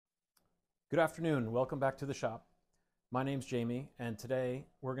Good afternoon. Welcome back to the shop. My name's Jamie, and today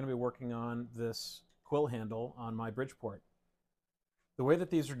we're going to be working on this quill handle on my Bridgeport. The way that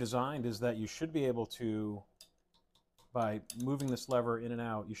these are designed is that you should be able to, by moving this lever in and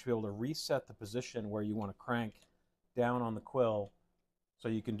out, you should be able to reset the position where you want to crank down on the quill so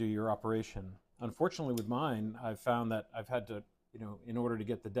you can do your operation. Unfortunately with mine, I've found that I've had to, in order to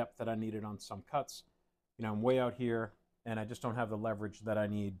get the depth that I needed on some cuts, I'm way out here and I just don't have the leverage that I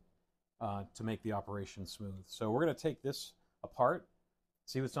need to make the operation smooth. So we're going to take this apart,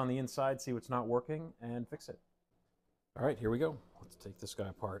 see what's on the inside, see what's not working, and fix it. All right, here we go. Let's take this guy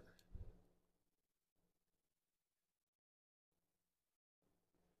apart.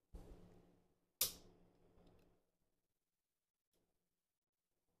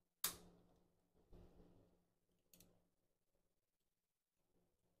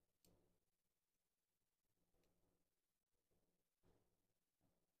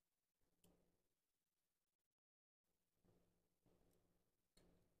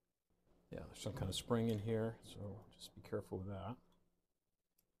 Yeah, there's some kind of spring in here, so just be careful with that.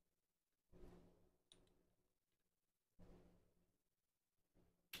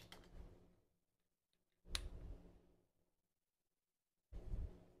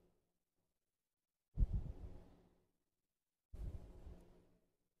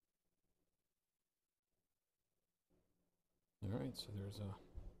 All right, so there's a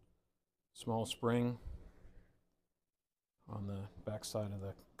small spring on the back side of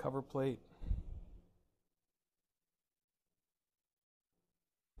the cover plate.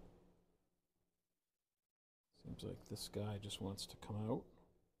 Seems like this guy just wants to come out.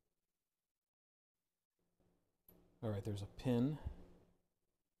 All right, there's a pin.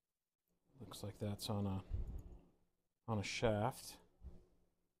 Looks like that's on a shaft.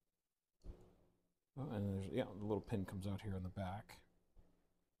 Oh, and there's, yeah, the little pin comes out here in the back.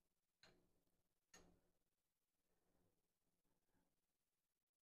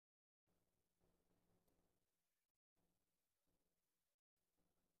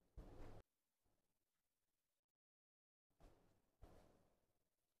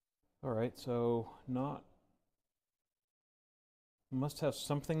 All right, so must have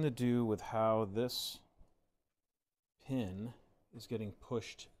something to do with how this pin is getting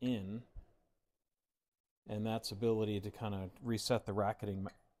pushed in, and that's ability to kind of reset the ratcheting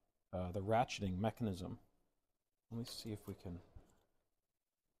mechanism. Let me see if we can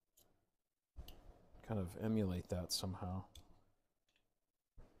kind of emulate that somehow.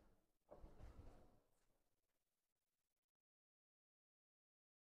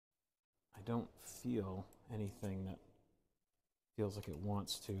 I don't feel anything that feels like it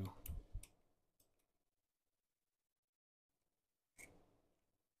wants to.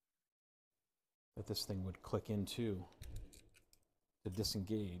 That this thing would click into to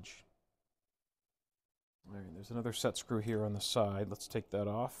disengage. All right, there's another set screw here on the side. Let's take that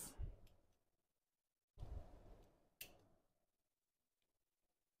off.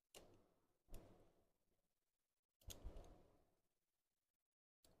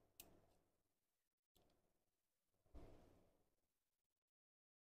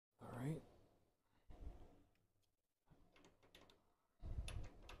 All right.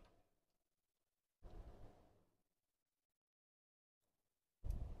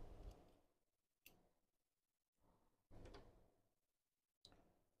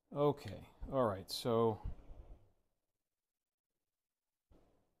 Okay, all right, so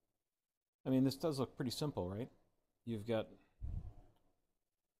I mean, this does look pretty simple, right? You've got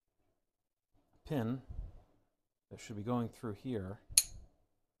a pin that should be going through here,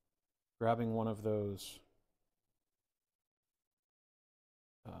 grabbing one of those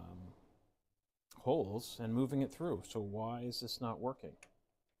holes and moving it through. So why is this not working?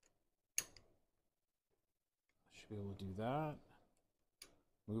 I should be able to do that,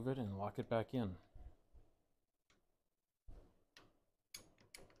 move it, and lock it back in.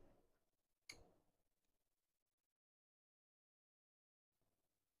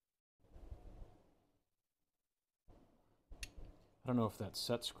 I don't know if that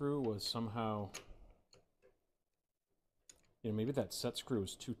set screw was somehow, maybe that set screw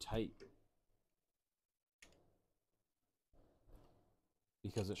is too tight.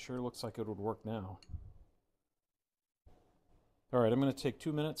 Because it sure looks like it would work now. All right, I'm going to take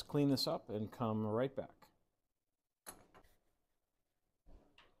 2 minutes, clean this up, and come right back.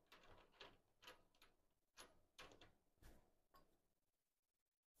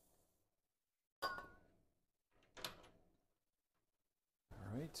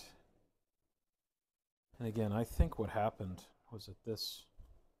 All right. And again, I think what happened was that this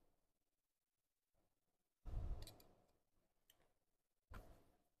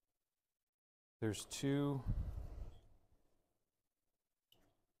There's two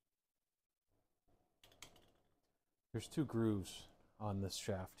grooves on this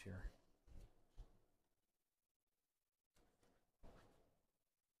shaft here.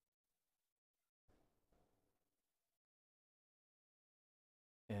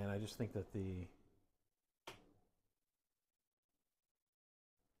 And I just think that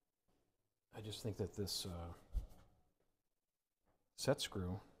this set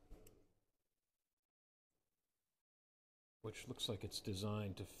screw, which looks like it's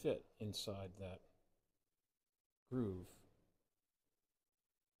designed to fit inside that groove,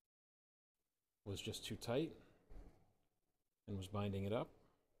 was just too tight and was binding it up.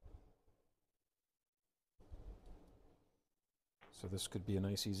 So this could be a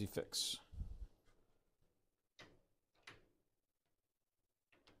nice easy fix.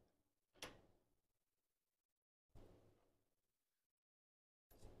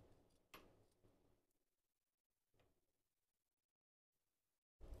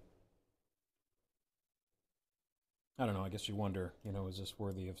 I don't know, I guess you wonder, you know, is this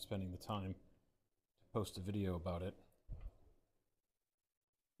worthy of spending the time to post a video about it?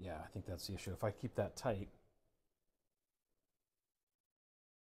 Yeah, I think that's the issue. If I keep that tight,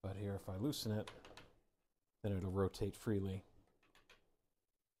 but here if I loosen it, then it'll rotate freely.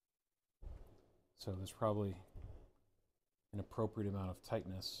 So there's probably an appropriate amount of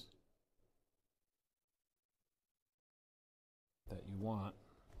tightness that you want.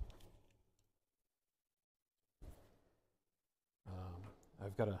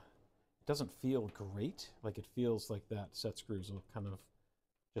 it doesn't feel great. Like, it feels like that set screws are kind of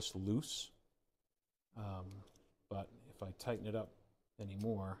just loose. But if I tighten it up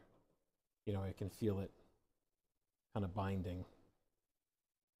anymore, you know, I can feel it kind of binding.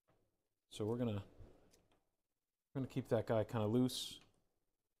 So we're gonna keep that guy kind of loose.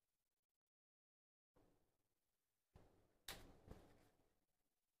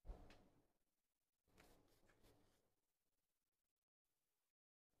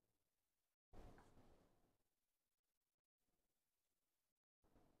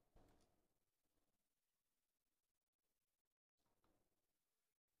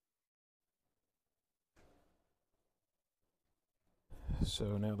 So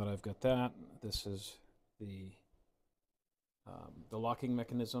now that I've got that, this is the locking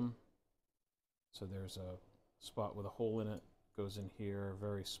mechanism. So there's a spot with a hole in it, goes in here, a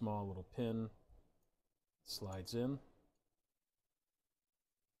very small little pin, slides in.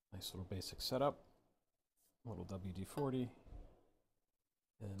 Nice little basic setup, little WD-40,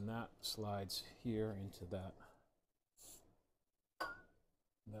 and that slides here into that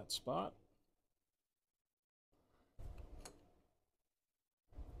spot.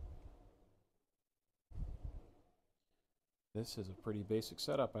 This is a pretty basic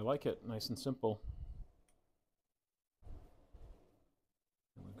setup. I like it, nice and simple.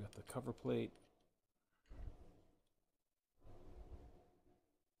 And we've got the cover plate.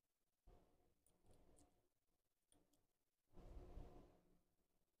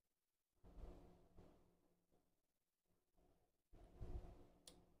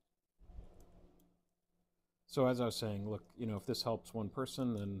 So as I was saying, look, you know, if this helps one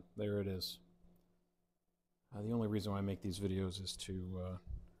person, then there it is. The only reason why I make these videos is to,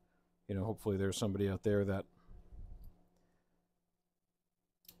 you know, hopefully there's somebody out there that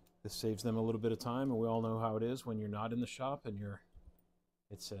this saves them a little bit of time. And we all know how it is when you're not in the shop and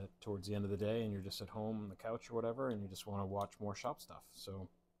it's towards the end of the day and you're just at home on the couch or whatever, and you just want to watch more shop stuff. So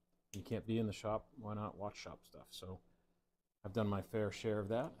you can't be in the shop, why not watch shop stuff? So I've done my fair share of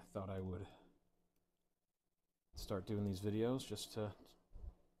that. I thought I would start doing these videos just to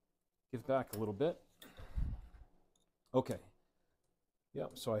give back a little bit. Okay,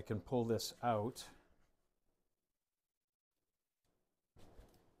 yep, so I can pull this out.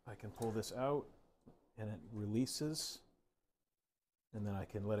 I can pull this out and it releases, and then I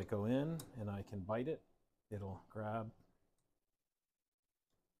can let it go in and I can bite it. It'll grab.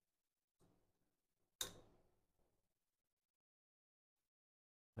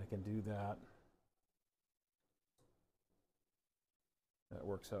 I can do that. That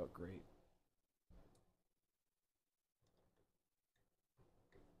works out great.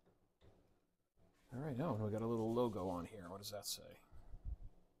 All right, now we got a little logo on here. What does that say?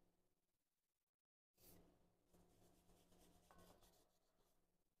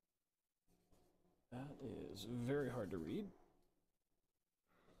 That is very hard to read.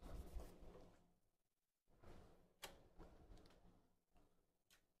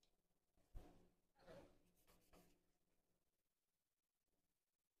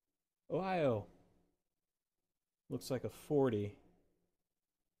 Ohio. Looks like a 40.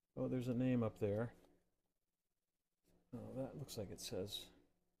 Oh, there's a name up there. Oh, that looks like it says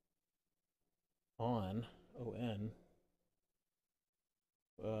on, O-N,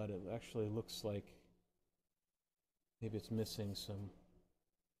 but it actually looks like maybe it's missing some,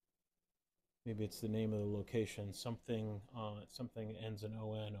 maybe it's the name of the location, something ends in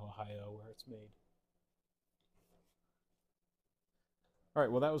O-N, Ohio, where it's made. All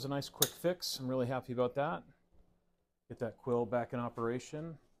right, well, that was a nice quick fix. I'm really happy about that. Get that quill back in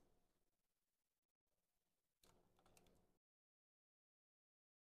operation.